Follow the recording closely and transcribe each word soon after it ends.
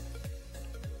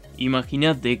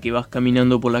Imagínate que vas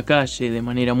caminando por la calle de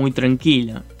manera muy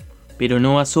tranquila, pero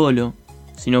no vas solo,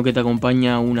 sino que te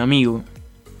acompaña un amigo.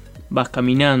 Vas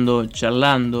caminando,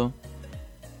 charlando,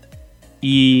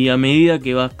 y a medida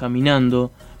que vas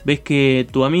caminando, ves que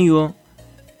tu amigo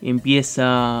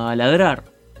empieza a ladrar.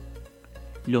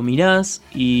 Lo mirás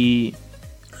y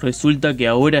resulta que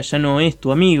ahora ya no es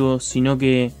tu amigo, sino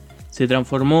que se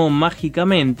transformó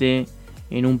mágicamente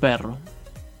en un perro.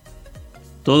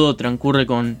 Todo transcurre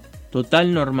con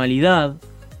total normalidad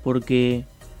porque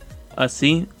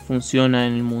así funciona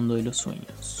en el mundo de los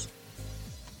sueños.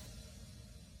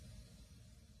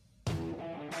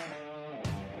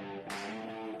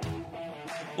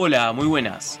 Hola, muy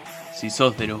buenas. Si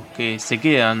sos de los que se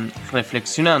quedan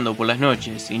reflexionando por las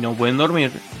noches y no pueden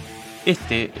dormir,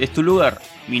 este es tu lugar.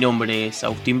 Mi nombre es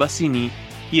Agustín Bassini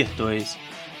y esto es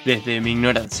Desde mi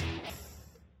ignorancia.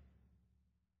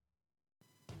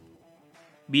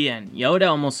 Bien, y ahora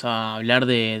vamos a hablar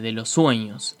de los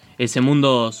sueños. Ese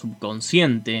mundo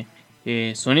subconsciente,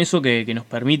 son eso que nos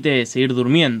permite seguir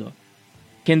durmiendo.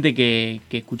 Gente que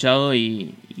he escuchado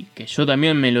y que yo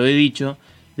también me lo he dicho,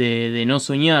 de no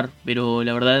soñar, pero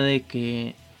la verdad es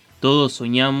que todos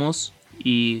soñamos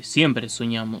y siempre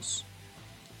soñamos.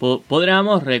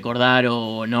 Podríamos recordar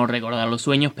o no recordar los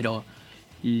sueños, pero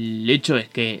el hecho es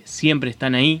que siempre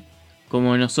están ahí,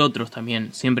 como nosotros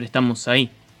también, siempre estamos ahí.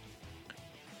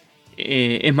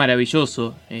 Es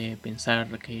maravilloso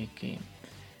pensar que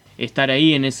estar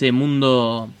ahí en ese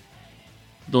mundo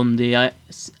donde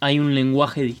hay un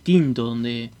lenguaje distinto,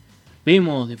 donde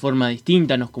vemos de forma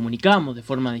distinta, nos comunicamos de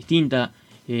forma distinta,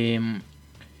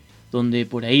 donde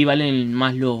por ahí valen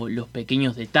más los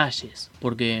pequeños detalles,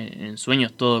 porque en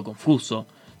sueños todo confuso,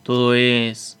 todo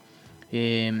es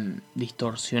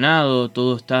distorsionado,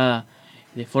 todo está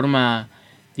de forma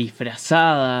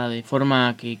disfrazada, de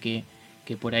forma que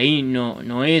por ahí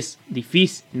no es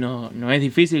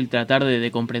difícil tratar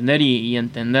de comprender y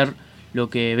entender lo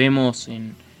que vemos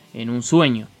en un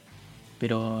sueño.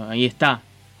 Pero ahí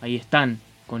están,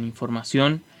 con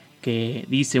información que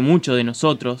dice mucho de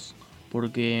nosotros,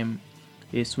 porque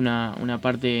es una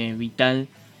parte vital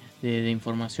de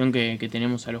información que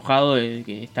tenemos alojado,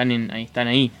 que están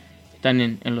ahí,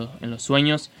 en los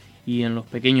sueños y en los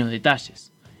pequeños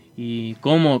detalles. Y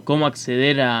cómo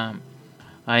acceder a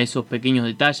esos pequeños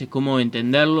detalles, cómo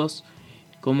entenderlos,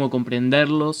 cómo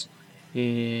comprenderlos.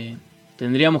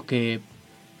 Tendríamos que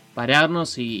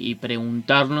pararnos y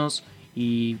preguntarnos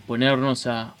y ponernos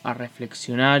a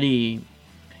reflexionar y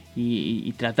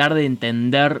tratar de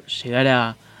entender,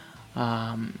 llegar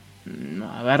a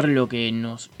ver lo que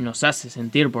nos hace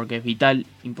sentir, porque es vital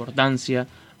importancia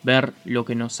ver lo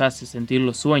que nos hace sentir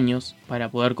los sueños para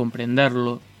poder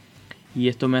comprenderlo. Y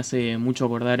esto me hace mucho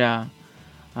acordar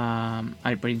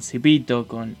al Principito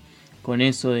con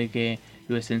eso de que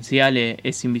lo esencial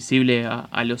es invisible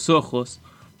a los ojos,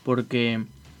 porque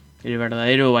el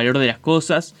verdadero valor de las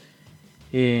cosas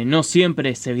no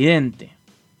siempre es evidente,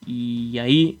 y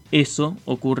ahí eso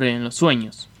ocurre en los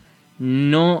sueños.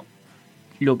 No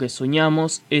lo que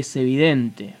soñamos es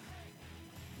evidente,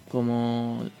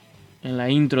 como en la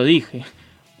intro dije.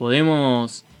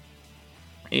 Podemos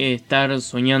estar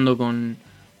soñando con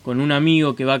un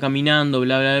amigo que va caminando,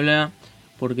 bla bla bla,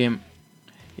 porque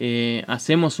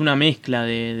hacemos una mezcla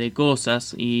de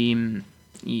cosas y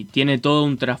tiene todo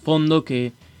un trasfondo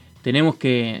que tenemos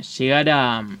que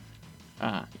llegar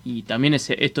y también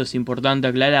esto es importante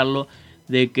aclararlo,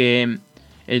 de que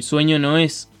el sueño no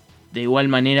es de igual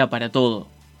manera para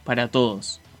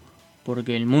todos,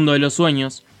 porque el mundo de los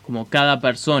sueños, como cada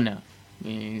persona,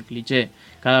 cliché,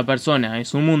 cada persona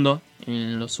es un mundo,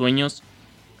 en los sueños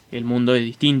el mundo es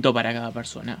distinto para cada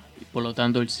persona, y por lo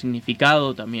tanto el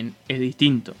significado también es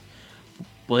distinto.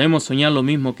 Podemos soñar lo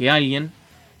mismo que alguien,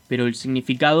 pero el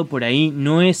significado por ahí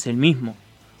no es el mismo,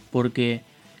 porque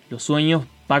los sueños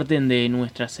parten de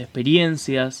nuestras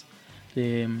experiencias,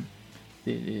 de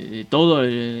todo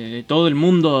el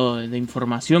mundo de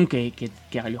información que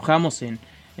alojamos en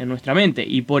nuestra mente,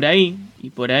 y por ahí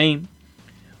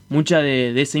mucha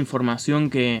de esa información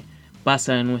que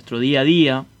pasa en nuestro día a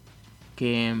día,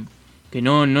 que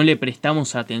no le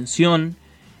prestamos atención,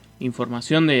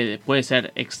 información puede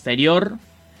ser exterior,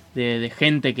 de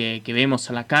gente que vemos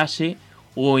a la calle,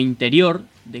 o interior,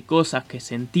 de cosas que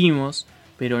sentimos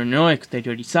pero no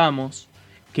exteriorizamos,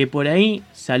 que por ahí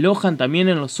se alojan también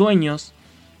en los sueños,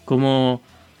 como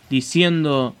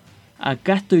diciendo: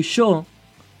 acá estoy yo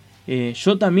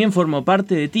también formo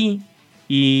parte de ti,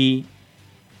 y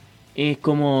es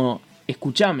como: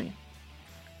 escúchame.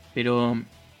 Pero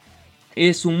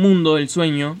es un mundo del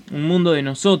sueño, un mundo de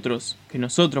nosotros, que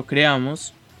nosotros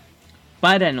creamos,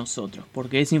 para nosotros,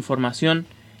 porque es información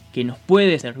que nos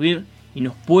puede servir y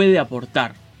nos puede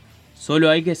aportar. Solo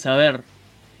hay que saber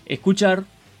escuchar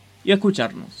y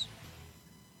escucharnos.